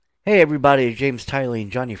Hey everybody, James Tylee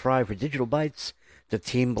and Jonny Fry for Digital Bytes, the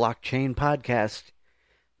Team Blockchain podcast.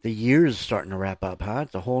 The year's starting to wrap up, huh?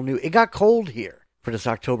 It's a whole new... It got cold here for this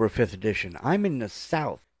October 5th edition. I'm in the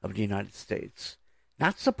south of the United States.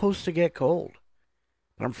 Not supposed to get cold,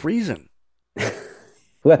 but I'm freezing.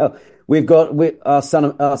 Well, our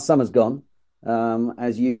summer's gone,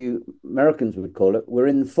 as you Americans would call it. We're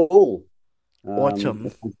in fall. Autumn.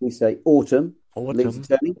 As we say autumn. Leaves Autumn.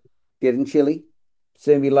 are turning, getting chilly.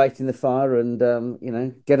 Soon be lighting the fire and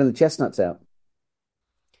getting the chestnuts out.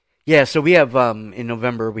 Yeah, so we have, in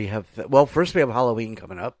November, we have... Well, first we have Halloween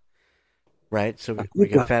coming up, right? So we You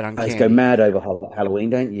get fat on guys go candy. mad over Halloween,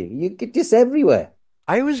 don't you? You get this everywhere.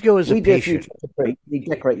 I always go as a We do a few patient. tricks or treats. You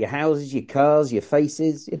decorate your houses, your cars, your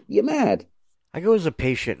faces. You're mad. I go as a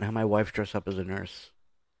patient and have my wife dress up as a nurse.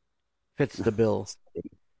 Fits the bill. Steady,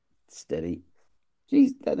 steady.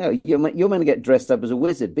 Jeez, no, you're meant to get dressed up as a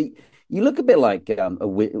wizard, but you look a bit like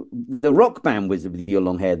the rock band wizard with your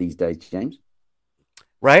long hair these days, James.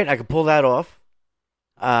 Right? I could pull that off.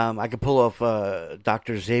 I could pull off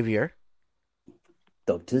Dr. Xavier,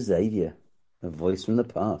 Dr. Xavier, a voice from the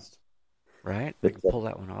past. right? I But, could pull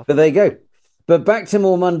that one off. but there you go. But back to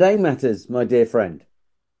more mundane matters, my dear friend.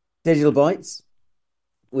 Digital Bytes.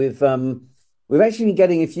 We've actually been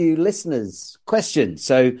getting a few listeners' questions,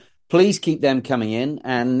 so please keep them coming in.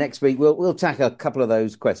 And next week we'll tackle a couple of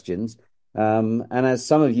those questions. And as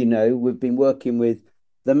some of you know, we've been working with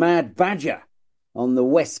the Mad Badger on the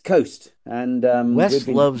West Coast, and we've West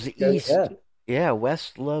been loves yeah, East. Yeah,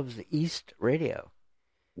 West loves East radio.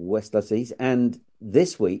 West Loves East. And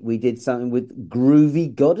this week we did something with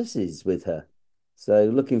Groovy Goddesses with her. So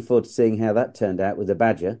looking forward to seeing how that turned out with the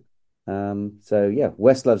Badger. So yeah,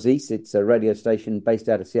 West Loves East. It's a radio station based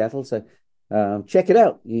out of Seattle. So check it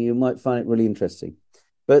out. You might find it really interesting.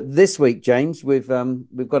 But this week, James, we've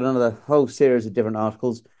got another whole series of different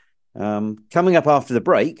articles. Coming up after the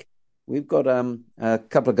break, we've got a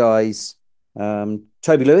couple of guys,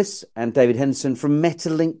 Toby Lewis and David Henderson from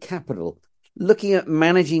Metalink Capital, looking at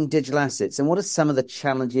managing digital assets and what are some of the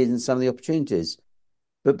challenges and some of the opportunities.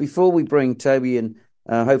 But before we bring Toby and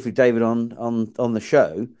hopefully David on the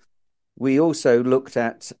show, we also looked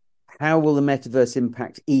at how will the metaverse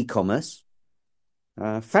impact e-commerce,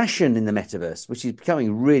 fashion in the metaverse, which is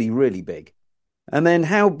becoming really, really big, and then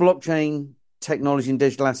how blockchain technology and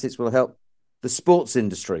digital assets will help the sports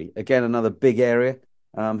industry. Again, another big area,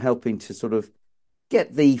 helping to sort of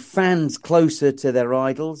get the fans closer to their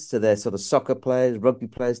idols, to their sort of soccer players, rugby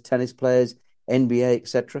players, tennis players, NBA,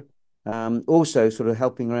 etc. Also, sort of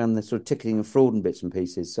helping around the sort of ticketing and fraud and bits and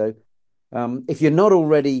pieces. So, if you're not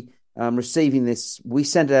already receiving this, we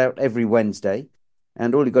send it out every Wednesday.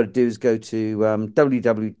 And all you've got to do is go to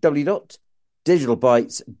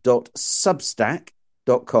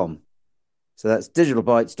www.digitalbytes.substack.com. So that's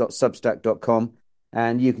digitalbytes.substack.com.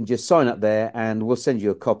 And you can just sign up there and we'll send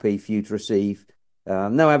you a copy for you to receive.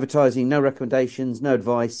 No advertising, no recommendations, no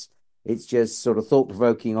advice. It's just sort of thought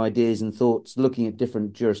provoking ideas and thoughts, looking at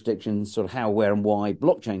different jurisdictions, sort of how, where, and why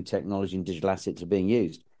blockchain technology and digital assets are being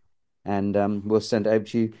used. And we'll send it over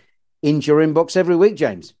to you into your inbox every week,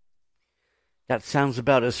 James. That sounds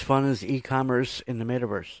about as fun as e-commerce in the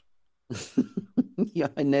metaverse. Yeah,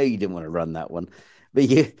 I know you didn't want to run that one, but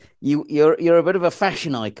you're a bit of a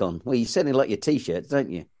fashion icon. Well, you certainly like your t-shirts, don't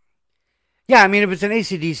you? Yeah, I mean, if it's an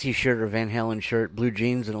AC/DC shirt or Van Halen shirt, blue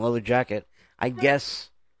jeans, and a leather jacket, I guess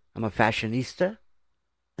I'm a fashionista.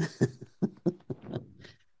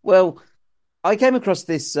 Well, I came across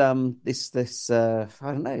this I don't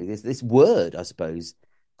know this word I suppose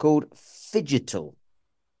called phygital,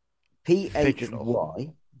 Digital.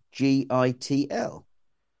 Phygital,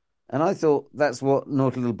 and I thought that's what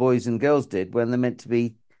naughty little boys and girls did when they're meant to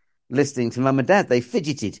be listening to mum and dad. They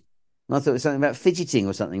fidgeted, and I thought it was something about fidgeting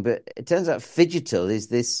or something, but it turns out phygital is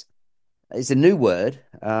this. It's a new word,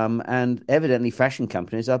 and evidently fashion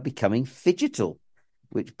companies are becoming phygital,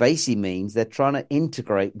 which basically means they're trying to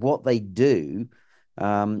integrate what they do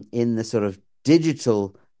in the sort of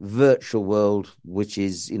digital virtual world, which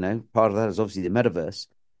is, part of that is obviously the metaverse,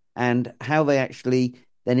 and how they actually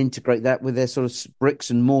then integrate that with their sort of bricks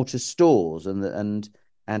and mortar stores and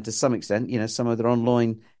to some extent, some of their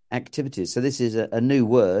online activities. So this is a new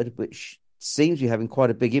word which seems to be having quite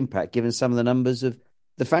a big impact given some of the numbers of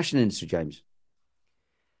the fashion industry, James.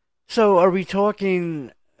 So, are we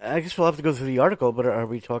talking? I guess we'll have to go through the article, but are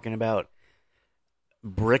we talking about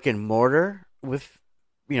brick and mortar with,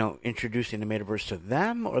 introducing the metaverse to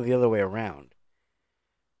them, or the other way around?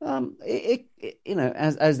 As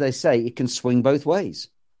they say, it can swing both ways.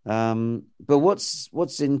 But what's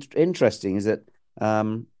interesting is that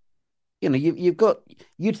you've got,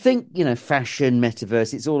 you'd think, fashion,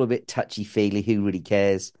 metaverse, it's all a bit touchy feely. Who really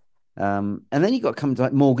cares? And then you've got to come to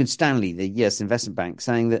like Morgan Stanley, the US investment bank,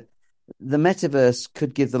 saying that the metaverse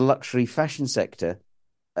could give the luxury fashion sector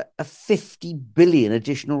a 50 billion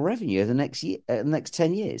additional revenue over the next year, next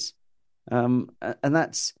 10 years. And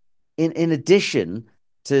that's in addition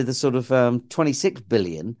to the sort of 26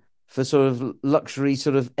 billion for sort of luxury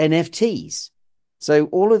sort of NFTs. So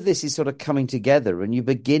all of this is sort of coming together, and you're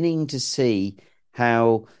beginning to see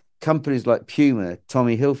how companies like Puma,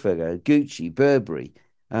 Tommy Hilfiger, Gucci, Burberry,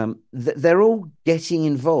 they're all getting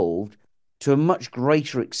involved to a much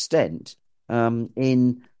greater extent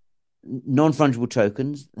in non-fungible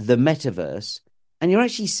tokens, the metaverse, and you're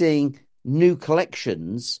actually seeing new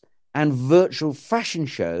collections and virtual fashion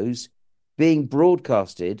shows being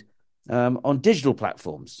broadcasted on digital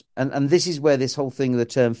platforms. And this is where this whole thing of the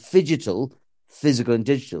term phygital, physical and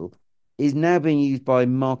digital, is now being used by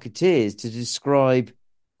marketeers to describe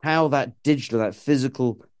how that digital, that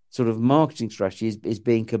physical sort of marketing strategy is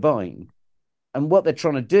being combined. And what they're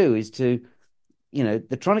trying to do is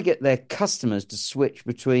they're trying to get their customers to switch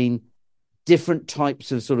between different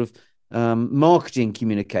types of sort of marketing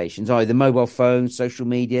communications, either mobile phone, social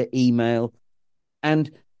media, email, and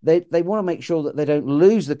they want to make sure that they don't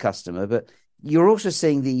lose the customer. But you're also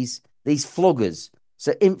seeing these floggers,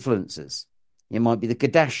 so influencers. It might be the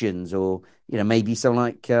Kardashians, or maybe someone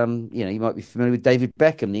like you might be familiar with David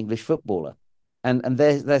Beckham, the English footballer, and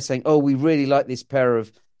they're saying, oh, we really like this pair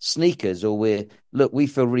of sneakers, or we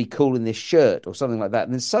feel really cool in this shirt, or something like that.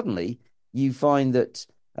 And then suddenly you find that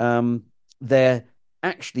they're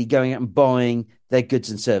actually going out and buying their goods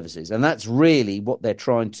and services, and that's really what they're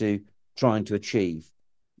trying to achieve.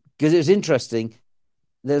 Because it was interesting,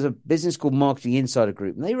 there's a business called Marketing Insider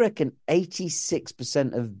Group, and they reckon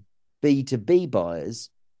 86% of B2B buyers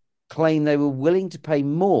claim they were willing to pay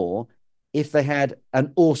more if they had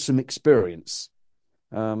an awesome experience,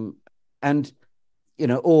 and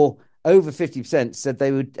or over 50% said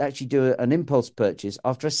they would actually do an impulse purchase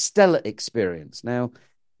after a stellar experience. Now,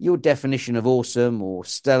 your definition of awesome or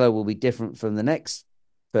stellar will be different from the next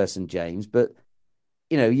person, James, but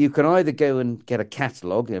you can either go and get a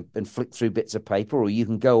catalogue and flick through bits of paper, or you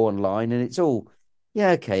can go online and it's all,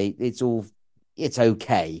 okay, it's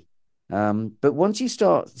okay. But once you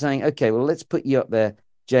start saying, okay, well, let's put you up there,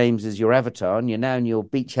 James, as your avatar, and you're now in your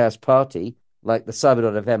beach house party, like the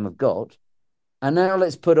Cyber.fm have got, and now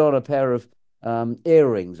let's put on a pair of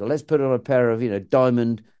earrings, or let's put on a pair of,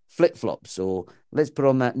 diamond flip-flops, or let's put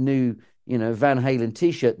on that new, Van Halen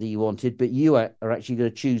T-shirt that you wanted, but you are actually going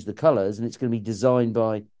to choose the colors, and it's going to be designed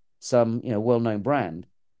by some, well-known brand.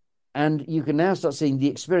 And you can now start seeing the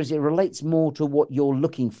experience. It relates more to what you're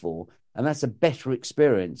looking for, and that's a better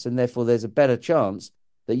experience. And therefore, there's a better chance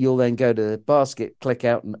that you'll then go to the basket, click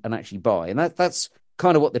out, and actually buy. And that's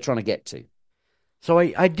kind of what they're trying to get to. So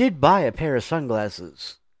I did buy a pair of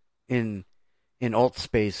sunglasses in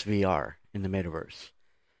AltSpace VR in the metaverse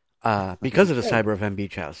because of the Cyber FM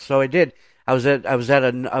Beach House. So I did. I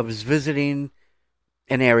was visiting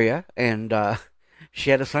an area, and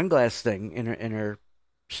she had a sunglass thing in her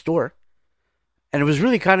store, and it was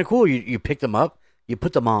really kind of cool. You picked them up, you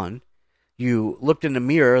put them on, you looked in the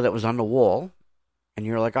mirror that was on the wall, and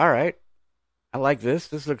you're like, all right, I like this.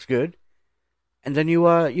 This looks good, and then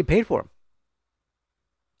you paid for them.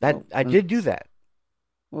 I did do that.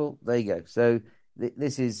 Well, there you go. So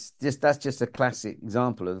this is that's just a classic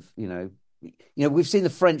example of we've seen the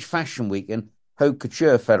French Fashion Week and Haute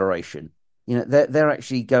Couture Federation. They're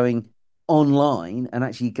actually going online and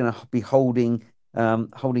actually going to be holding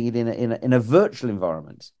it in a virtual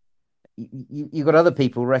environment. You've got other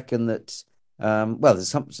people reckon that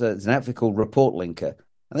there's an outfit called Report Linker,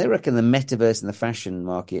 and they reckon the metaverse in the fashion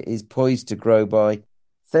market is poised to grow by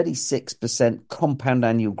 36% compound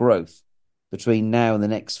annual growth between now and the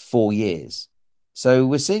next 4 years. So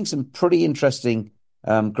we're seeing some pretty interesting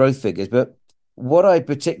growth figures. But what I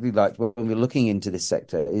particularly liked when we're looking into this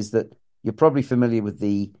sector is that you're probably familiar with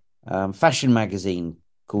the fashion magazine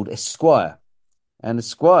called Esquire. And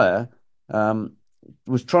Esquire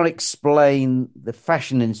was trying to explain the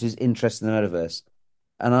fashion industry's interest in the metaverse.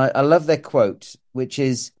 And I love their quote, which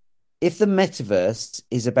is, if the metaverse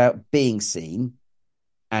is about being seen,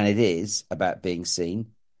 and it is about being seen,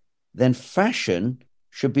 then fashion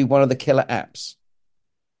should be one of the killer apps.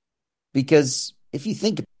 Because if you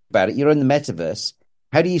think about it, you're in the metaverse.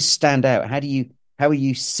 How do you stand out? How are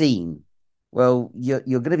you seen? Well, you're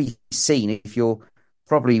going to be seen if you're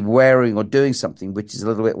probably wearing or doing something which is a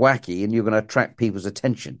little bit wacky, and you're going to attract people's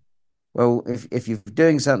attention. Well, if you're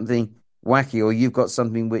doing something wacky, or you've got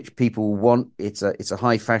something which people want, it's a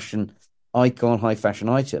high fashion icon, high fashion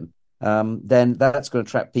item, then that's going to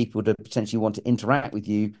attract people to potentially want to interact with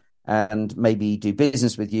you and maybe do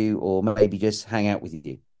business with you or maybe just hang out with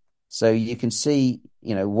you. So you can see,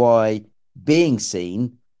 why being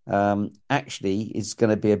seen actually is going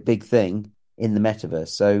to be a big thing in the metaverse.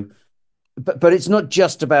 So, but it's not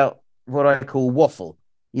just about what I call waffle.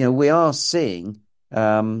 We are seeing,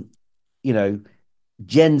 you know,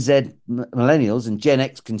 Gen Z millennials and Gen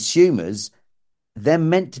X consumers, they're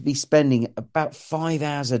meant to be spending about 5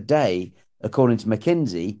 hours a day, according to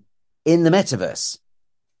McKinsey, in the metaverse.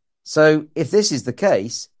 So if this is the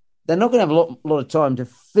case, they're not going to have a lot of time to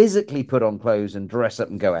physically put on clothes and dress up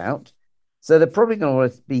and go out. So they're probably going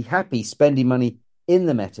to be happy spending money in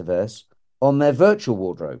the metaverse on their virtual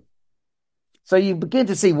wardrobe. So you begin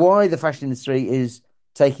to see why the fashion industry is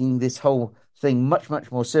taking this whole thing much,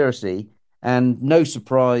 much more seriously. And no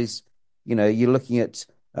surprise, you're looking at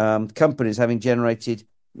companies having generated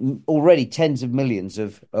already tens of millions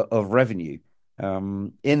of revenue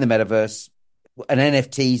in the metaverse. And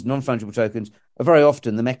NFTs, non-fungible tokens, are very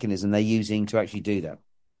often the mechanism they're using to actually do that.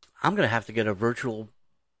 I'm going to have to get a virtual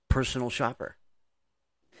personal shopper.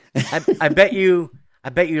 I bet you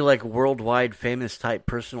like worldwide famous type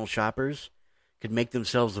personal shoppers could make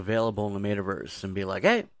themselves available in the metaverse and be like,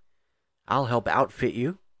 hey, I'll help outfit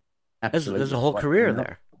you. Absolutely. There's a whole career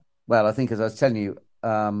there. Well, I think as I was telling you,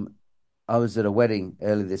 I was at a wedding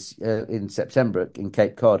early in September in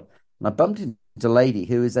Cape Cod, and I bumped into a lady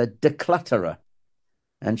who is a declutterer.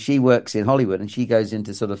 And she works in Hollywood, and she goes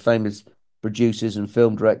into sort of famous producers and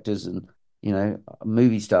film directors and,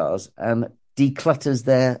 movie stars and declutters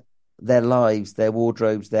their lives, their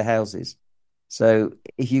wardrobes, their houses. So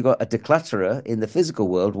if you've got a declutterer in the physical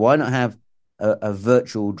world, why not have a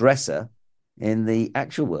virtual dresser in the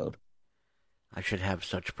actual world? I should have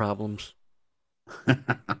such problems. But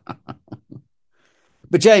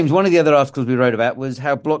James, one of the other articles we wrote about was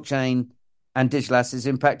how blockchain and digital assets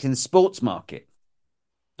impacting the sports market.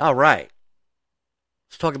 All right.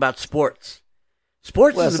 Let's talk about sports.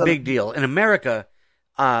 Sports is a big deal. In America,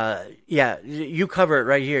 you cover it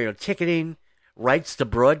right here. Ticketing, rights to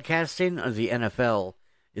broadcasting of the NFL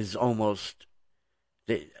is almost...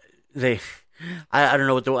 I don't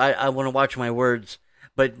know what I want to watch my words,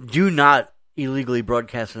 but do not illegally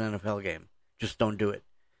broadcast an NFL game. Just don't do it.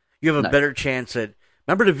 You have a better chance at...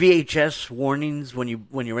 Remember the VHS warnings when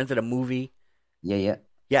you rented a movie? Yeah.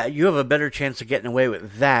 Yeah, you have a better chance of getting away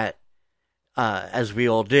with that, as we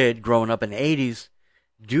all did growing up in the 80s.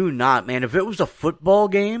 Do not, man. If it was a football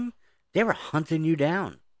game, they were hunting you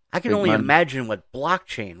down. I can only imagine what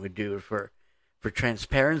blockchain would do for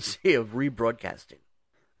transparency of rebroadcasting.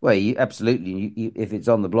 Well, absolutely. If it's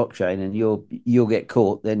on the blockchain and you'll get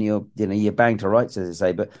caught, then you're banged to rights, as I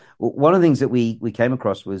say. But one of the things that we came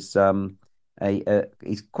across was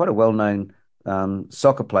he's quite a well-known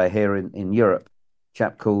soccer player here in Europe,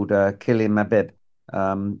 chap called Kylian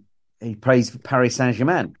Mbappé. He plays for Paris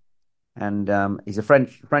Saint-Germain, and he's a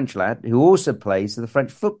French lad who also plays for the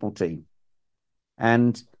French football team.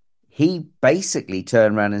 And he basically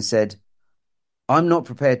turned around and said, I'm not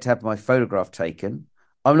prepared to have my photograph taken.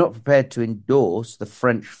 I'm not prepared to endorse the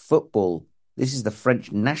French football. This is the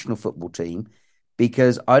French national football team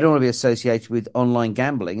because I don't want to be associated with online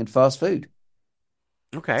gambling and fast food.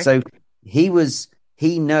 Okay. So he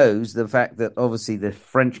knows the fact that obviously the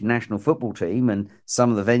French national football team and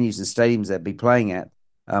some of the venues and stadiums they'll be playing at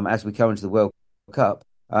as we come into the World Cup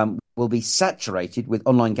will be saturated with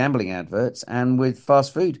online gambling adverts and with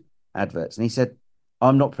fast food adverts. And he said,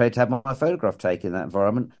 I'm not prepared to have my photograph taken in that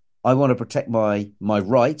environment. I want to protect my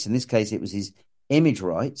rights. In this case, it was his image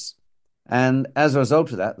rights. And as a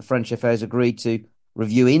result of that, the French FA has agreed to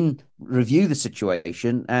review the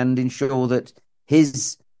situation and ensure that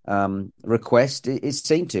his request is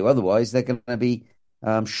seen to. Otherwise, they're going to be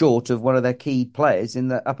short of one of their key players in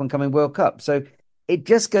the up-and-coming World Cup. So it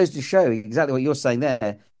just goes to show exactly what you're saying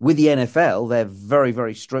there. With the NFL, they're very,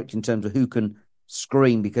 very strict in terms of who can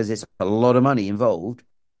screen because it's a lot of money involved.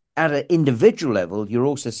 At an individual level, you're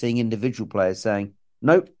also seeing individual players saying,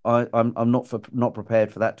 nope, I'm not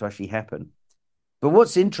prepared for that to actually happen. But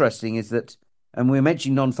what's interesting is that, and we were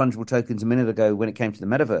mentioning non-fungible tokens a minute ago when it came to the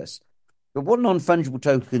metaverse, but what non-fungible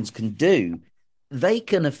tokens can do, they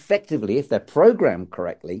can effectively, if they're programmed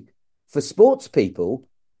correctly, for sports people.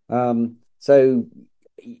 Let's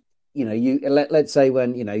say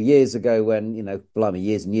when, years ago when,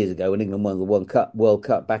 years and years ago when England won the World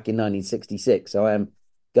Cup back in 1966. So I am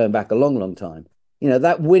going back a long, long time.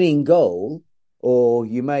 That winning goal, or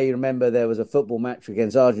you may remember there was a football match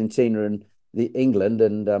against Argentina and England,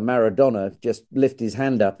 and Maradona just lifted his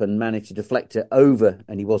hand up and managed to deflect it over,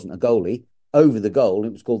 and he wasn't a goalie, over the goal.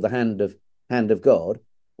 It was called the hand of God.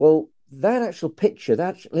 Well, that actual picture,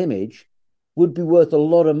 that actual image would be worth a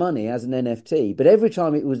lot of money as an NFT. But every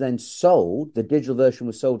time it was then sold, the digital version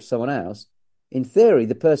was sold to someone else. In theory,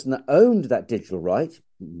 the person that owned that digital right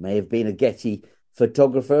may have been a Getty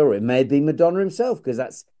photographer, or it may have been Madonna himself,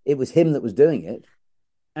 because it was him that was doing it.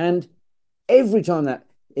 And every time that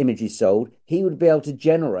image is sold, he would be able to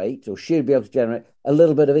generate, or she would be able to generate a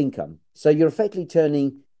little bit of income. So you're effectively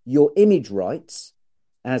turning your image rights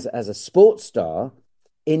as a sports star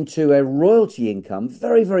into a royalty income,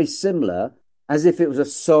 very, very similar as if it was a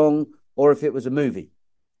song or if it was a movie.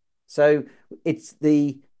 So it's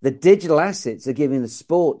the digital assets are giving the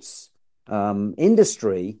sports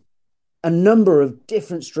industry a number of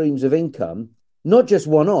different streams of income, not just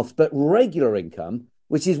one-off, but regular income,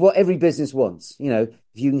 which is what every business wants. If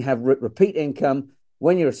you can have repeat income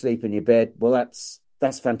when you're asleep in your bed, well,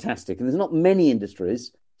 that's fantastic. And there's not many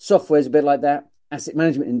industries. Software's a bit like that. Asset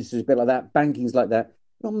management industry is a bit like that. Banking's like that.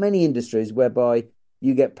 Not many industries whereby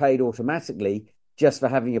you get paid automatically just for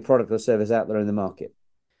having your product or service out there in the market.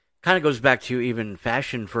 Kind of goes back to even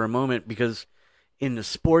fashion for a moment, because in the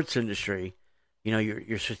sports industry,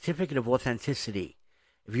 your certificate of authenticity.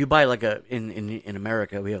 If you buy like in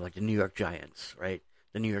America, we have like the New York Giants, right?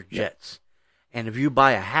 The New York Jets. Yeah. And if you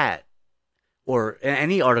buy a hat or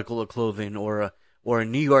any article of clothing or a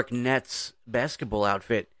New York Nets basketball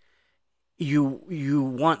outfit, you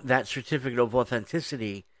want that certificate of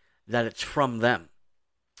authenticity that it's from them.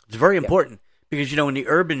 It's very important because, in the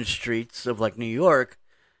urban streets of like New York,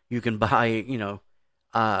 you can buy,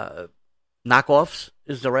 knockoffs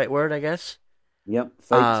is the right word, I guess. Yep.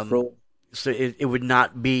 Fakes, fraud. So it would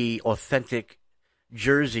not be authentic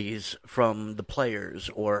jerseys from the players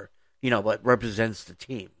or, what represents the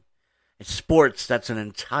team. It's sports. That's an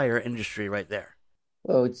entire industry right there.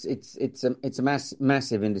 Well, it's a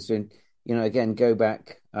massive industry. And, again, go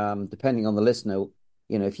back, depending on the listener,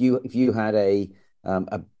 if you had a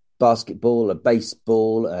basketball, a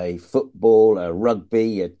baseball, a football, a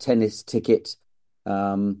rugby, a tennis ticket,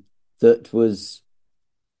 that was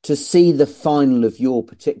to see the final of your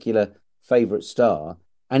particular favorite star,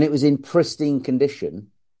 and it was in pristine condition,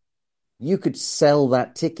 you could sell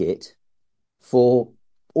that ticket for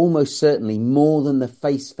almost certainly more than the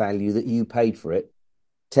face value that you paid for it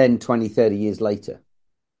 10, 20, 30 years later.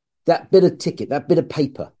 That bit of ticket, that bit of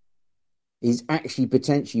paper is actually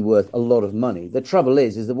potentially worth a lot of money. The trouble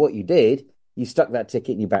is that what you did, you stuck that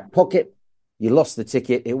ticket in your back pocket, you lost the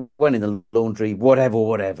ticket, it went in the laundry,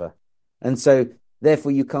 whatever. And so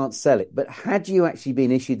therefore you can't sell it. But had you actually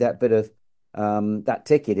been issued that bit of that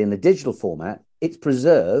ticket in the digital format, it's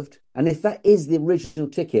preserved. And if that is the original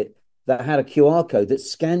ticket that had a QR code that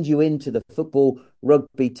scanned you into the football,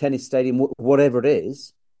 rugby, tennis stadium, whatever it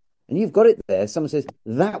is, and you've got it there, someone says,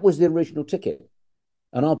 that was the original ticket.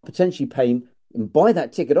 And I'll potentially pay and buy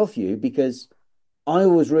that ticket off you because I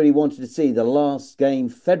always really wanted to see the last game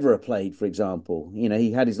Federer played, for example.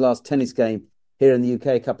 He had his last tennis game here in the UK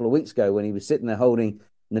a couple of weeks ago when he was sitting there holding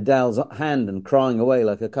Nadal's hand and crying away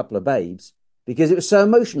like a couple of babes because it was so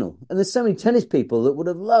emotional. And there's so many tennis people that would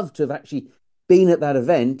have loved to have actually been at that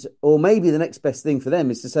event, or maybe the next best thing for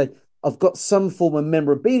them is to say, I've got some form of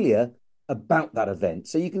memorabilia about that event.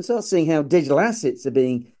 So you can start seeing how digital assets are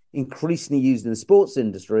being increasingly used in the sports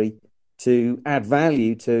industry to add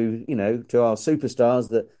value to, to our superstars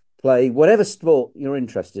that play whatever sport you're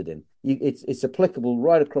interested in. It's applicable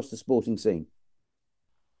right across the sporting scene.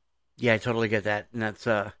 Yeah, I totally get that, and that's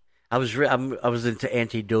I was into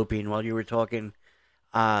anti-doping while you were talking,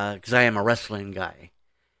 because I am a wrestling guy,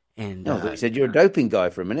 and you said you're a doping guy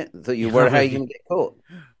for a minute. I thought you were how you going to get caught.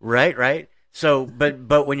 Right. So,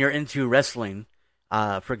 but when you're into wrestling,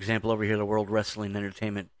 for example, over here, the World Wrestling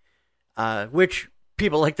Entertainment, which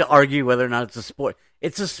people like to argue whether or not it's a sport.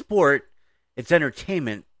 It's a sport. It's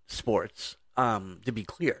entertainment sports, to be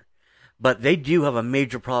clear, but they do have a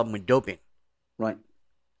major problem with doping. Right.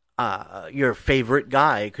 Your favorite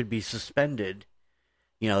guy could be suspended.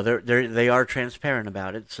 They are transparent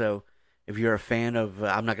about it. So if you're a fan of,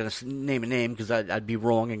 I'm not going to name a name because I'd be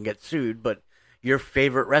wrong and get sued, but your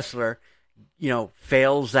favorite wrestler,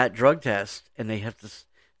 fails that drug test and they have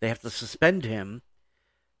to suspend him,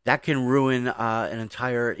 that can ruin an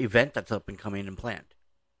entire event that's up and coming and planned.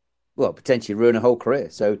 Well, potentially ruin a whole career.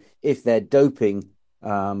 So if their doping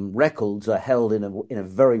records are held in a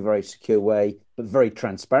very, very secure way, but very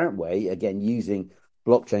transparent way, again, using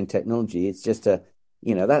blockchain technology, it's just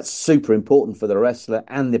that's super important for the wrestler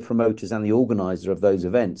and the promoters and the organizer of those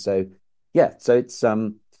events. So, yeah, so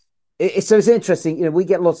it's interesting. We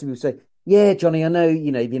get lots of people say, yeah, Jonny, I know,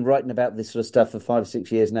 you've been writing about this sort of stuff for 5 or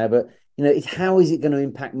 6 years now, but, how is it going to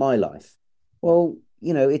impact my life? Well,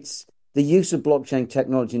 the use of blockchain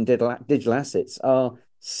technology and digital assets are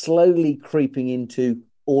slowly creeping into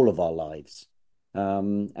all of our lives.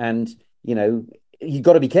 And, you've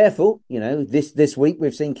got to be careful. This week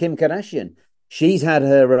we've seen Kim Kardashian. She's had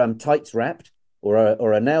her tights wrapped or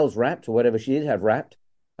her nails wrapped or whatever she did have wrapped.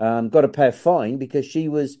 Got to pay a fine because she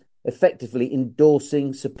was effectively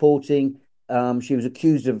endorsing, supporting. She was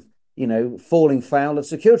accused of, falling foul of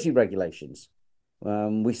security regulations.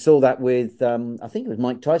 We saw that with, I think it was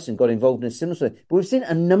Mike Tyson got involved in a similar way. But we've seen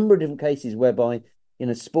a number of different cases whereby,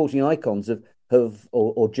 sporting icons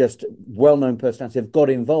or just well-known personalities have got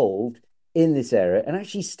involved in this area and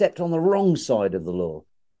actually stepped on the wrong side of the law.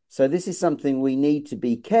 So this is something we need to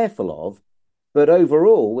be careful of. But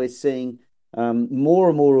overall, we're seeing more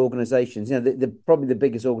and more organizations. Probably the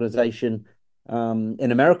biggest organization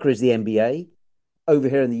in America is the NBA. Over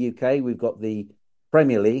here in the UK, we've got the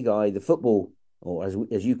Premier League, the football, or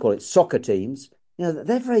as you call it, soccer teams.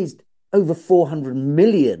 They've raised over £400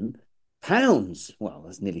 million. Well,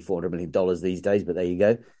 that's nearly $400 million these days, but there you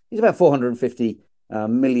go. It's about $450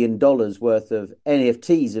 million worth of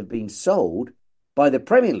NFTs have been sold by the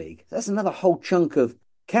Premier League. That's another whole chunk of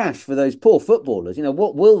cash for those poor footballers.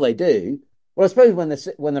 What will they do? Well, I suppose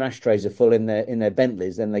when their ashtrays are full in their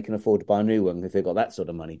Bentleys, then they can afford to buy a new one if they've got that sort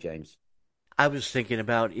of money, James. I was thinking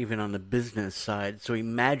about even on the business side. So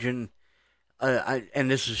imagine,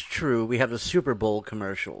 and this is true, we have the Super Bowl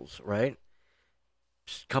commercials, right?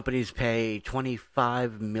 Companies pay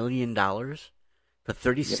 $25 million for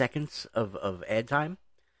 30 seconds of ad time.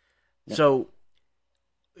 Yep. So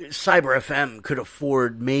Cyber FM could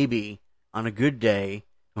afford maybe on a good day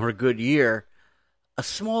or a good year a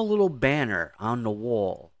small little banner on the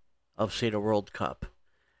wall of, say, the World Cup,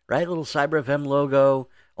 right? A little Cyber FM logo,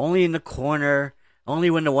 only in the corner, only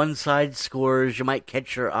when the one side scores, you might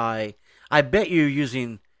catch your eye. I bet you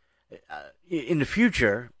using, in the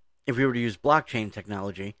future, if we were to use blockchain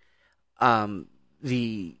technology,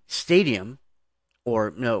 the stadium,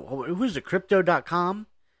 or no, who is it, Crypto.com?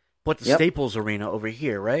 But the Staples Arena over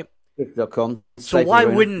here, right? Crypto.com. So why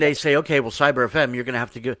wouldn't they say, okay, well, Cyber FM, you're going to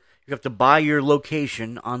have to go, you have to buy your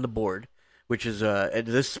location on the board, which is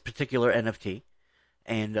this particular NFT,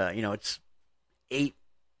 and it's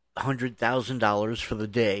 $800,000 for the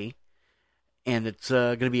day, and it's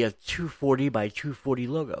going to be a 240 by 240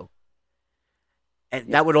 logo.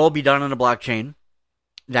 And that would all be done on a blockchain.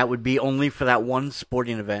 That would be only for that one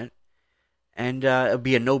sporting event. And it would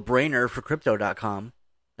be a no-brainer for Crypto.com,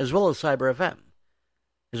 as well as Cyber FM.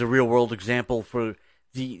 There's a real-world example for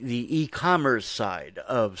the e-commerce side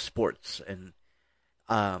of sports and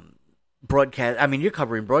broadcast. I mean, you're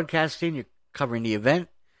covering broadcasting, you're covering the event,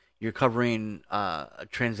 you're covering a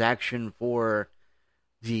transaction for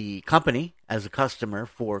the company as a customer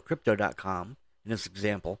for Crypto.com in this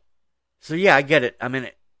example. So, yeah, I get it. I'm in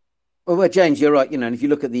it. Well, James, you're right. And if you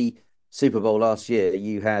look at the Super Bowl last year,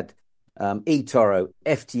 you had eToro,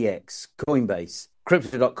 FTX, Coinbase,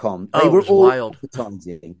 Crypto.com. They were all wild.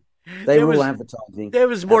 Advertising. They were all advertising. There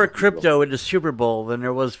was more crypto in the Super Bowl than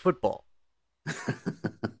there was football.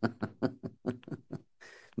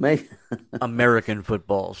 Maybe. American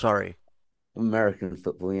football, sorry. American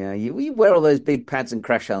football, yeah. You wear all those big pads and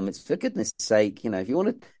crash helmets. For goodness sake, if you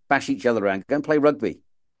want to bash each other around, go and play rugby.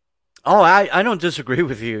 Oh, I don't disagree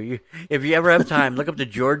with you. If you ever have time, look up to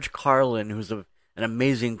George Carlin, who's an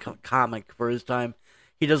amazing comic for his time.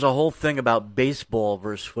 He does a whole thing about baseball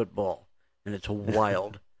versus football, and it's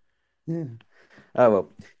wild. Yeah. Oh, well.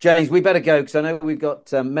 James, we better go because I know we've got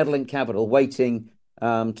Metalink Capital waiting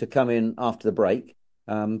to come in after the break.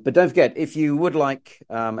 But don't forget, if you would like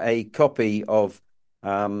a copy of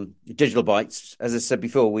Digital Bytes, as I said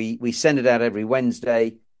before, we send it out every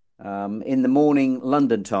Wednesday in the morning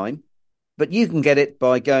London time. But you can get it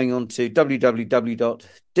by going on to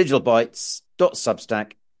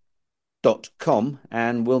www.digitalbytes.substack.com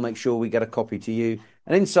and we'll make sure we get a copy to you.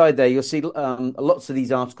 And inside there, you'll see lots of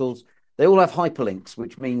these articles. They all have hyperlinks,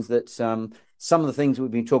 which means that some of the things we've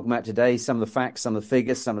been talking about today, some of the facts, some of the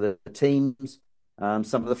figures, some of the teams,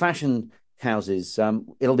 some of the fashion houses,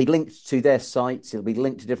 it'll be linked to their sites. It'll be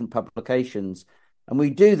linked to different publications. And we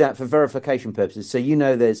do that for verification purposes. So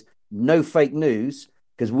there's no fake news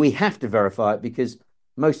because we have to verify it because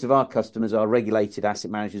most of our customers are regulated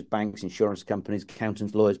asset managers, banks, insurance companies,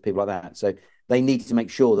 accountants, lawyers, people like that. So they need to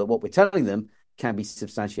make sure that what we're telling them can be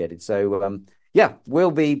substantiated. So,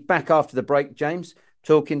 we'll be back after the break, James,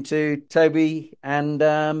 talking to Toby and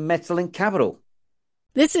Metalink Capital.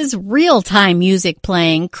 This is real-time music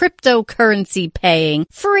playing, cryptocurrency paying,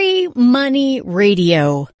 free money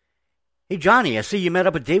radio. Hey, Johnny, I see you met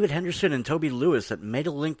up with David Henderson and Toby Lewis at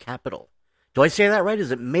Metalink Capital. Do I say that right?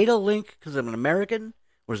 Is it Metalink because I'm an American?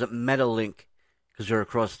 or is it Metalink? Because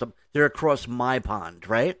they're across my pond,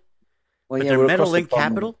 right? Well, But yeah, they're we're across the Metalink pond.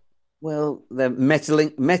 Capital. Well, they're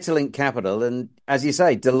Metalink Capital, and as you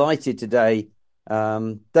say, delighted today.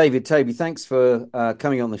 David, Toby, thanks for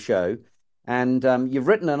coming on the show. And you've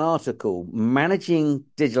written an article, Managing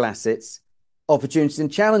Digital Assets, Opportunities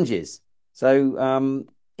and Challenges. So,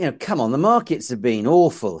 come on, the markets have been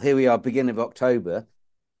awful. Here we are, beginning of October.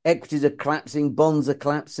 Equities are collapsing, bonds are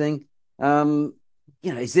collapsing.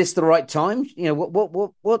 Is this the right time?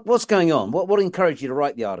 What's going on? What encouraged you to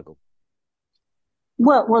write the article?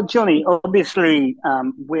 Well, Jonny, obviously,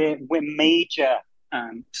 we're major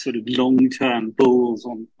sort of long-term bulls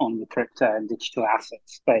on the crypto and digital asset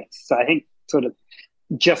space. So I think sort of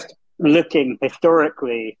just looking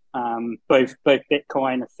historically, both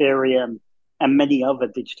Bitcoin, Ethereum, and many other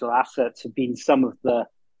digital assets have been some of the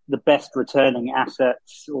best returning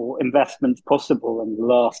assets or investments possible in the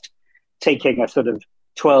last, taking a sort of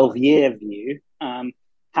 12-year view.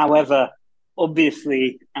 However,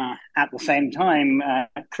 obviously, at the same time,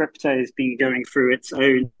 crypto has been going through its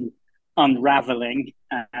own unraveling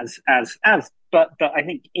but I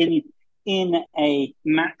think in a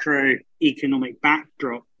macroeconomic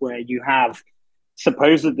backdrop where you have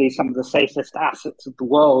supposedly some of the safest assets of the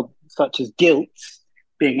world, such as gilts,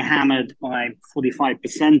 being hammered by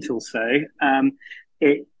 45% or so,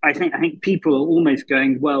 I think people are almost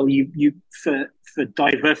going, well, you for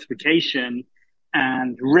diversification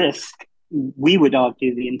and risk, we would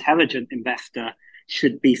argue the intelligent investor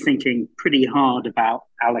should be thinking pretty hard about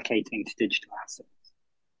allocating to digital assets.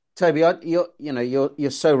 Toby,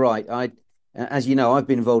 you're so right. As you know, I've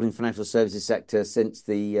been involved in the financial services sector since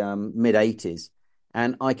the mid '80s,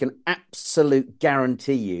 and I can absolutely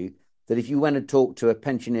guarantee you that if you went and talked to a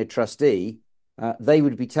pensioner trustee, they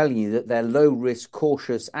would be telling you that their low risk,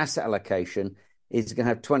 cautious asset allocation is going to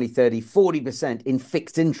have 20, 30, 40% in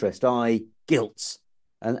fixed interest, i.e. gilts.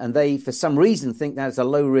 And they, for some reason, think that's a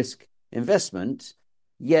low risk investment.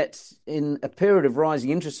 Yet in a period of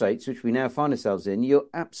rising interest rates, which we now find ourselves in, you're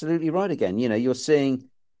absolutely right again. You're seeing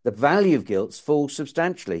the value of gilts fall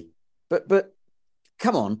substantially. But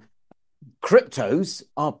come on, cryptos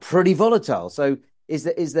are pretty volatile. So is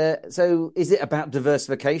it about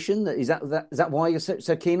diversification? Is that why you're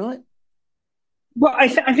so keen on it? Well, I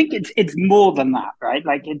think it's more than that, right?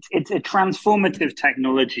 Like it's a transformative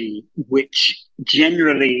technology which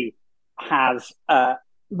generally has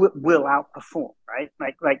will outperform, right?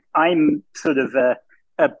 Like I'm sort of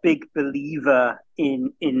a big believer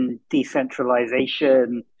in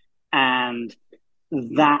decentralization and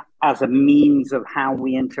that as a means of how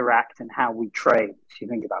we interact and how we trade. If you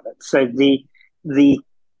think about it, so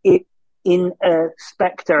it in a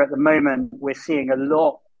spectre at the moment, we're seeing a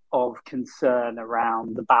lot of concern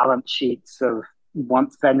around the balance sheets of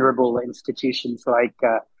once venerable institutions like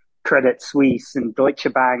Credit Suisse and Deutsche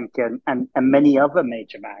Bank and many other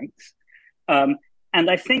major banks. And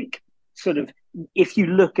I think sort of if you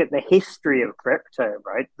look at the history of crypto,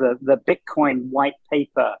 right, the Bitcoin white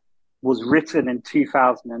paper was written in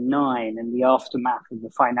 2009 in the aftermath of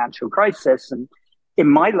the financial crisis. And in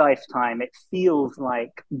my lifetime, it feels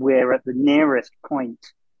like we're at the nearest point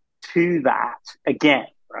to that again,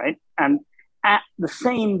 right? And at the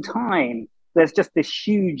same time, there's just this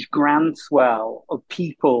huge groundswell of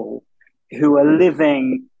people who are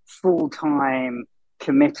living full-time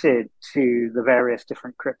committed to the various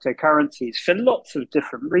different cryptocurrencies for lots of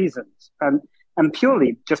different reasons. And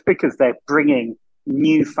purely just because they're bringing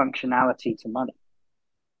new functionality to money.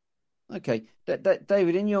 Okay.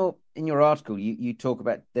 David, in your article, you talk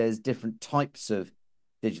about there's different types of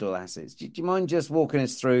digital assets. Do you mind just walking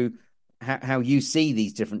us through how you see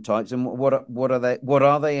these different types and what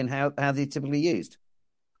are they and how they're typically used?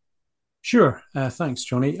 Sure. Thanks,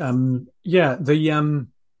 Jonny.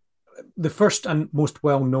 The first and most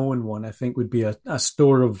well-known one, I think, would be a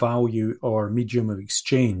store of value or medium of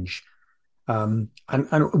exchange. And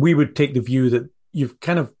we would take the view that you've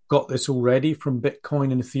kind of got this already from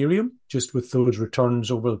Bitcoin and Ethereum, just with those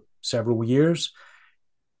returns over several years.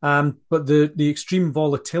 But the extreme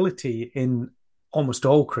volatility in almost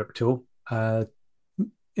all crypto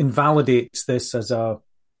invalidates this as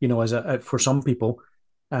for some people,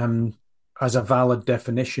 as a valid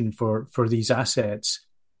definition for these assets.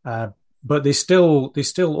 But they still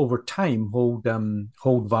over time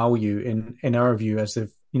hold value in our view, as the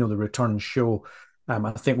returns show.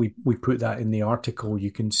 I think we put that in the article.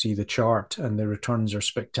 You can see the chart, and the returns are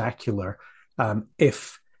spectacular.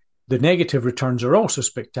 If the negative returns are also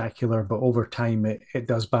spectacular, but over time it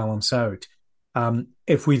does balance out.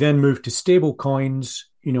 If we then move to stable coins,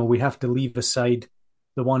 we have to leave aside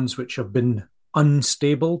the ones which have been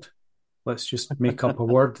unstabled Let's just make up a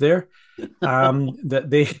word there. That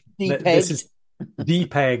this is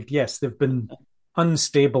depegged. Yes, they've been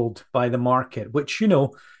unstabled by the market, which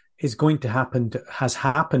is going to happen. Has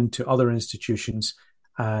happened to other institutions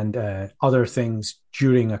and other things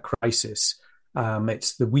during a crisis.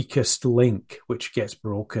 It's the weakest link which gets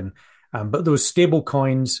broken. But those stable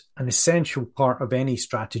coins, an essential part of any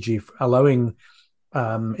strategy, for allowing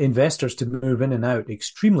investors to move in and out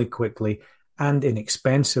extremely quickly and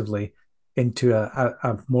inexpensively into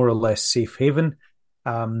a more or less safe haven.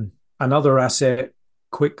 Another asset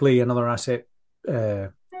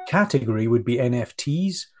category would be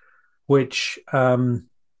NFTs, which are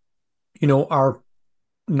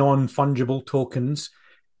non-fungible tokens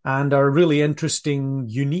and are a really interesting,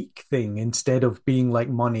 unique thing. Instead of being like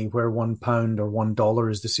money, where £1 or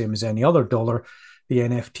 $1 is the same as any other dollar, the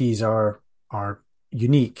NFTs are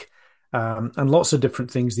unique. And lots of different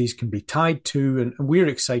things these can be tied to. And we're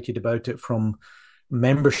excited about it from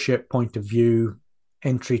membership point of view,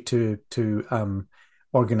 entry to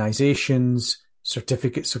organizations,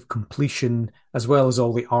 certificates of completion, as well as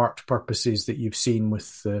all the art purposes that you've seen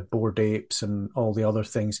with the Bored Apes and all the other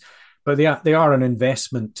things. But they are an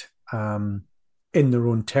investment in their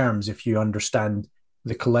own terms if you understand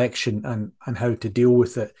the collection and how to deal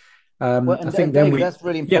with it. I think Dave, that's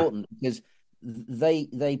really important because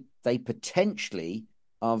they potentially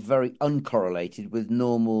are very uncorrelated with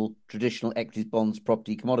normal traditional equities, bonds,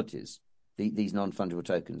 property, commodities. These non-fungible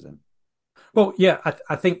tokens, then. Well, yeah,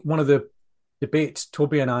 I think one of the debates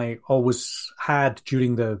Toby and I always had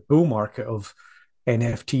during the bull market of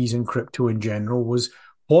NFTs and crypto in general was,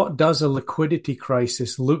 what does a liquidity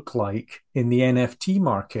crisis look like in the NFT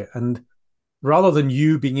market? And rather than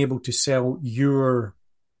you being able to sell your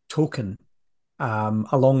token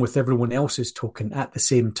along with everyone else's token at the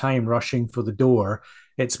same time, rushing for the door,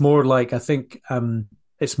 it's more like, I think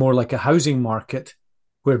it's more like a housing market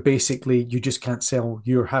where basically you just can't sell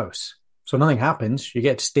your house. So nothing happens. You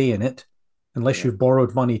get to stay in it unless you've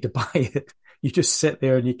borrowed money to buy it. You just sit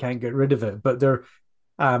there and you can't get rid of it. But they're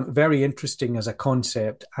very interesting as a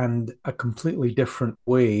concept and a completely different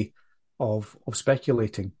way of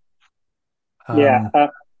speculating. I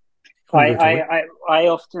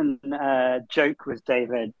often joke with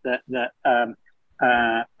David that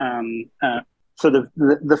sort of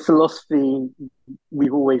the philosophy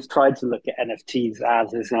we've always tried to look at NFTs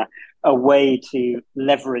as is a way to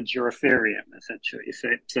leverage your Ethereum, essentially. So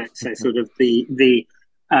sort of the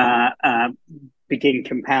begin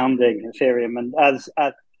compounding Ethereum, and as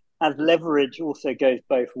leverage also goes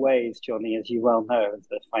both ways, Jonny, as you well know, as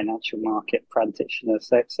a financial market practitioner.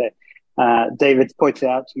 So David's pointed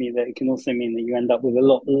out to me that it can also mean that you end up with a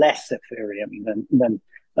lot less Ethereum than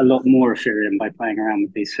a lot more Ethereum by playing around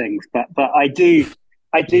with these things. But I do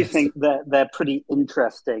think that they're pretty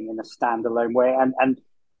interesting in a standalone way. And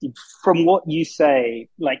from what you say,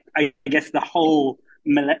 like, I guess the whole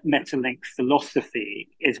Metalink philosophy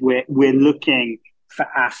is we're looking for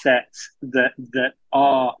assets that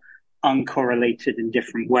are uncorrelated in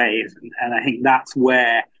different ways. And I think that's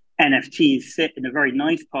where NFTs sit in a very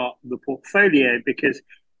nice part of the portfolio, because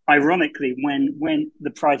ironically, when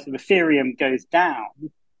the price of Ethereum goes down,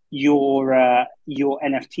 your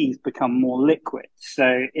NFTs become more liquid.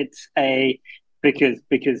 So it's because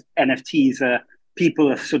NFTs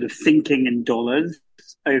people are sort of thinking in dollars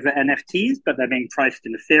over NFTs, but they're being priced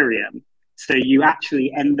in Ethereum. So you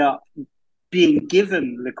actually end up being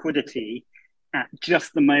given liquidity at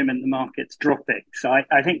just the moment the market's dropping. So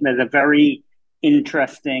I think there's a very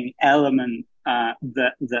interesting element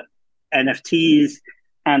that NFTs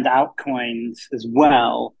and altcoins as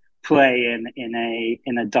well play in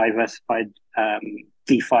a diversified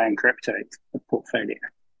DeFi and crypto portfolio.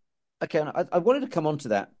 Okay, and I wanted to come on to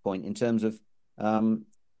that point in terms of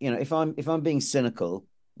if I'm being cynical,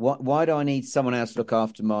 why do I need someone else to look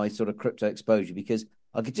after my sort of crypto exposure? Because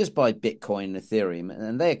I could just buy Bitcoin and Ethereum,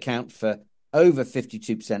 and they account for over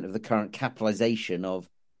 52% of the current capitalization of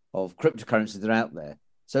cryptocurrencies that are out there.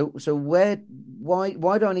 So why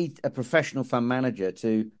do I need a professional fund manager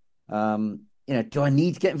to do I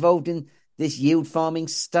need to get involved in this yield farming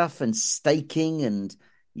stuff and staking and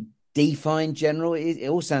DeFi in general? It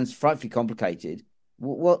all sounds frightfully complicated.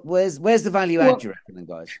 Where's the value add, you reckon, then,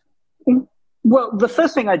 guys? Well, the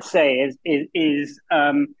first thing I'd say is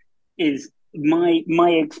my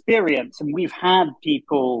experience, and we've had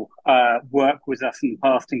people work with us in the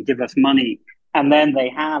past and give us money, and then they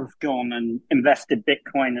have gone and invested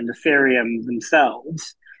Bitcoin and Ethereum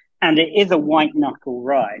themselves, and it is a white knuckle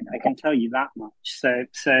ride. I can tell you that much. So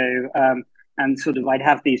and sort of I'd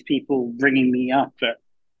have these people ringing me up at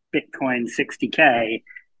Bitcoin 60K,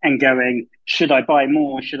 and going, should I buy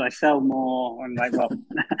more? Should I sell more? I'm like, well,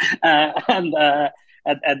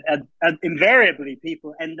 and invariably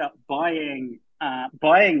people end up buying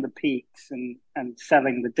the peaks and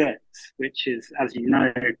selling the dips, which is, as you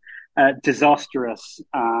know, disastrous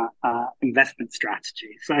investment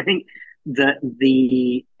strategy. So I think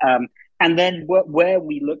and then where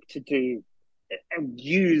we look to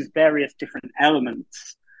use various different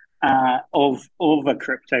elements of a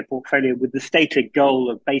crypto portfolio with the stated goal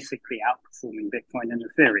of basically outperforming Bitcoin and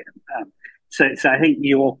Ethereum. So I think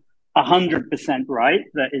you're 100% right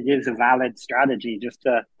that it is a valid strategy just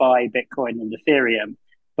to buy Bitcoin and Ethereum.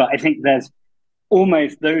 But I think those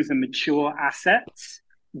are mature assets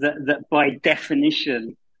that by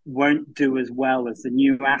definition won't do as well as the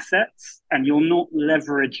new assets, and you're not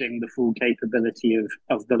leveraging the full capability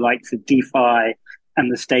of the likes of DeFi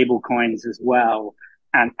and the stable coins as well,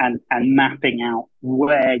 and mapping out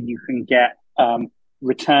where you can get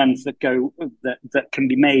returns that can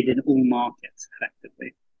be made in all markets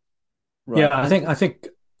effectively. Right. Yeah, I think.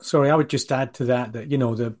 Sorry, I would just add to that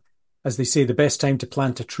as they say, the best time to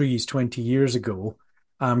plant a tree is 20 years ago.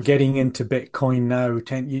 Getting into Bitcoin now,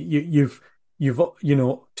 you've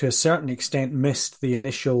to a certain extent missed the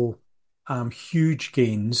initial huge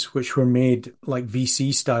gains, which were made like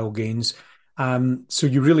VC style gains. So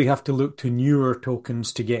you really have to look to newer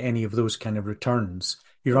tokens to get any of those kind of returns.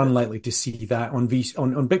 You're unlikely to see that on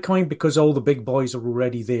Bitcoin because all the big boys are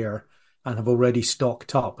already there and have already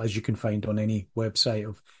stocked up, as you can find on any website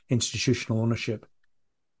of institutional ownership.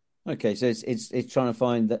 Okay, so it's trying to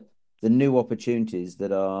find the new opportunities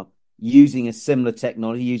that are using a similar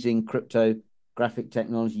technology, using cryptographic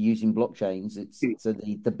technology, using blockchains. So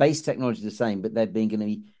the base technology is the same, but they're going to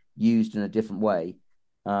be used in a different way.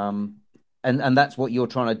 And that's what you're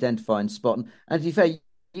trying to identify and spot. And to be fair,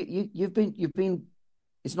 you've been.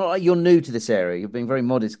 It's not like you're new to this area. You've been very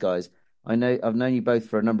modest, guys. I know I've known you both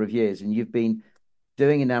for a number of years, and you've been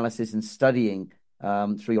doing analysis and studying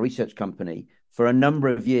through your research company for a number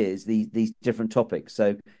of years these different topics.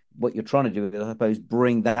 So what you're trying to do is, I suppose,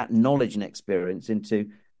 bring that knowledge and experience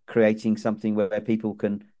into creating something where people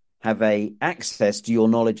can have access to your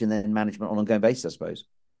knowledge and then management on an ongoing basis, I suppose.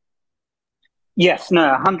 Yes,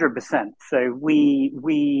 no, 100%. So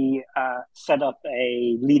we set up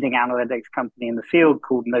a leading analytics company in the field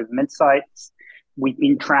called Novum Insights. We've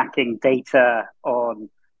been tracking data on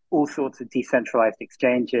all sorts of decentralized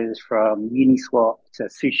exchanges, from Uniswap to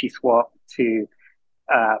SushiSwap to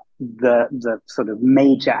the sort of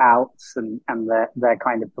major outs and their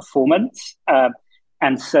kind of performance.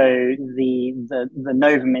 And so the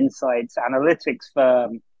Novum Insights analytics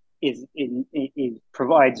firm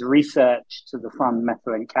provides research to the fund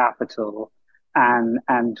Metalink Capital, and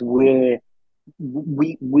we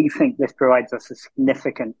think this provides us a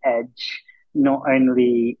significant edge, not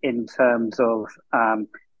only in terms of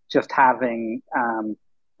just having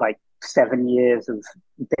like 7 years of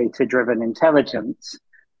data-driven intelligence,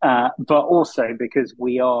 but also because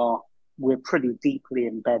we're pretty deeply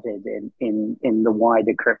embedded in the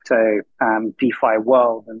wider crypto DeFi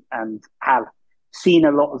world, and have seen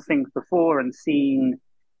a lot of things before, and seen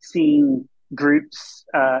groups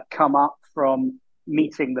come up from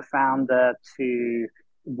meeting the founder to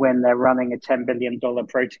when they're running a $10 billion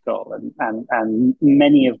protocol, and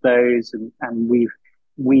many of those, and we've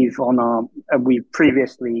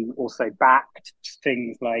previously also backed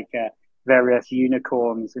things like various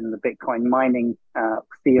unicorns in the Bitcoin mining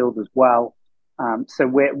field as well. So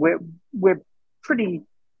we're pretty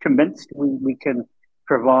convinced we can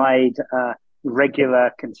provide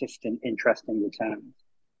regular, consistent, interesting returns.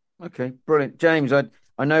 Okay, brilliant, James. I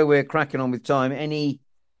know we're cracking on with time. Any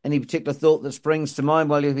particular thought that springs to mind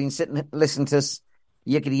while you've been sitting listening to us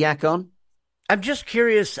yickety yak on? I'm just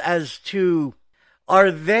curious as to,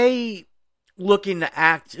 are they looking to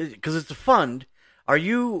act, because it's a fund, are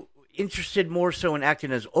you interested more so in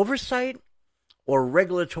acting as oversight or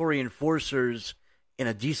regulatory enforcers in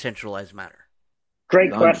a decentralized manner?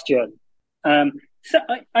 Great question. So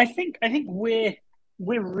I think we're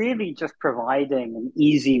really just providing an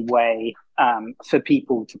easy way for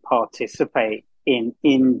people to participate in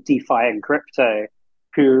DeFi and crypto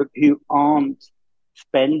who aren't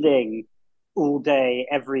spending all day,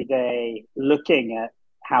 every day looking at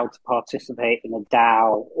how to participate in a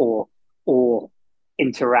DAO or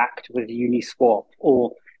interact with Uniswap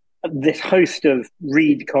or this host of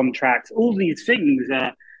read contracts. All these things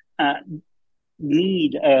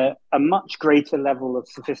need a much greater level of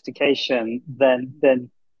sophistication than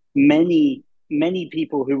many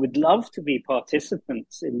people who would love to be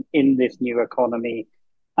participants in this new economy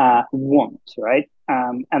want, right?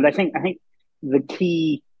 And I think the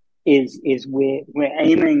key is we're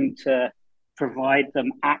aiming to provide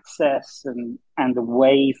them access and a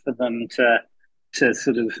way for them to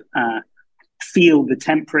sort of feel the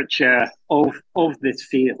temperature of this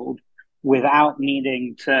field without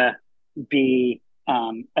needing to be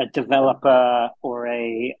a developer or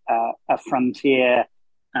a frontier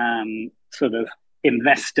sort of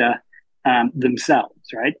investor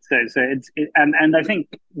themselves, right? So and I think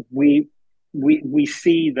we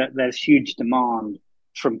see that there's huge demand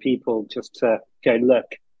from people just to go, look,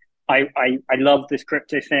 I love this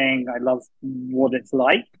crypto thing, I love what it's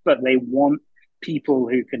like, but they want people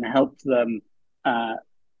who can help them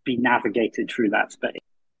be navigated through that space.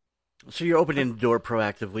 So you're opening the door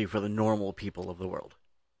proactively for the normal people of the world.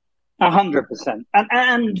 100%.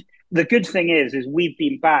 And the good thing is we've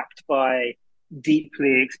been backed by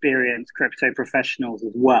deeply experienced crypto professionals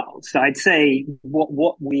as well. So I'd say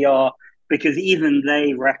what we are, because even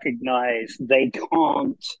they recognize they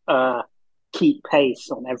can't keep pace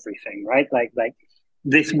on everything, right? Like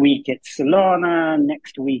this week it's Solana,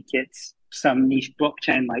 next week it's some niche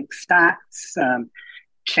blockchain like Stats,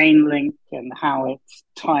 Chainlink, and how it's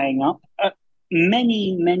tying up.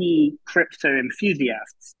 Many crypto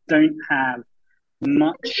enthusiasts don't have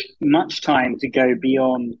much time to go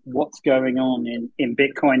beyond what's going on in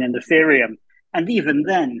Bitcoin and Ethereum. And even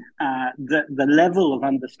then, the level of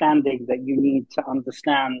understanding that you need to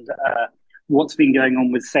understand what's been going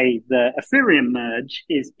on with, say, the Ethereum merge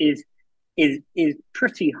is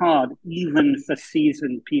pretty hard, even for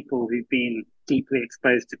seasoned people who've been deeply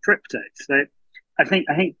exposed to crypto. So I think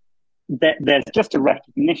that there's just a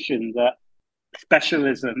recognition that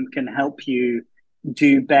specialism can help you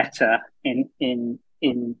do better in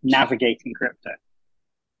navigating crypto.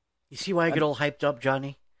 You see why I get all hyped up,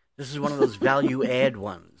 Jonny? This is one of those value add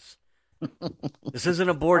ones. This isn't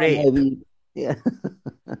a Bored Ape. Yeah.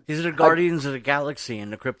 These are the guardians of the galaxy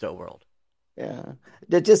in the crypto world. Yeah.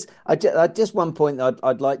 Just one point that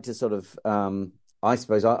I'd like to sort of, I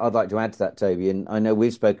suppose I'd like to add to that, Toby, and I know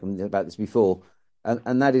we've spoken about this before,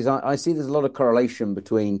 and that is I see there's a lot of correlation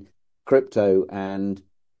between crypto and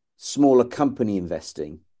smaller company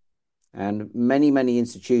investing. And many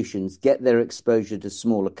institutions get their exposure to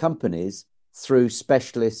smaller companies through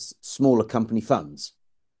specialist smaller company funds.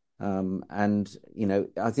 And,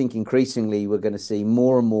 I think increasingly we're going to see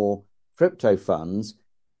more and more crypto funds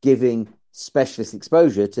giving specialist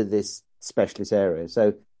exposure to this specialist area.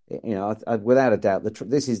 So, without a doubt,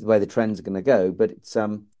 this is the way the trends are going to go. But it's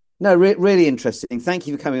really interesting. Thank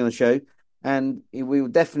you for coming on the show. And we will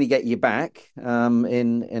definitely get you back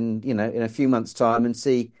in a few months' time and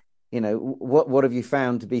see, what have you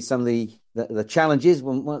found to be some of the challenges,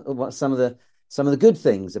 what some of the good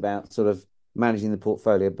things about sort of managing the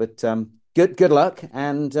portfolio. But good luck.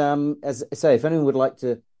 And as I say, if anyone would like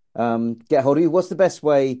to get hold of you, what's the best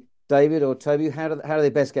way, David or Toby? How do they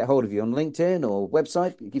best get hold of you, on LinkedIn or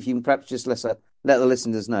website? If you can perhaps just let the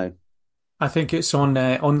listeners know. I think it's on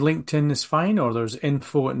LinkedIn is fine, or there's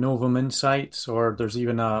info at Novum Insights, or there's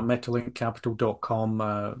even a metalinkcapital.com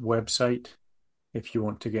website if you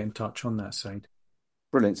want to get in touch on that side.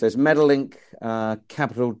 Brilliant. So it's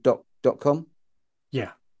metalinkcapital.com?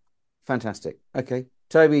 Yeah. Fantastic. Okay.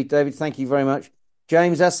 Toby, David, thank you very much.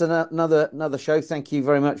 James, that's another show. Thank you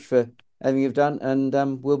very much for everything you've done, and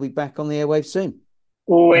we'll be back on the airwaves soon.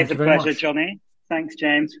 Always a pleasure, Jonny. Thanks,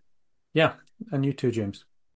 James. Yeah, and you too, James.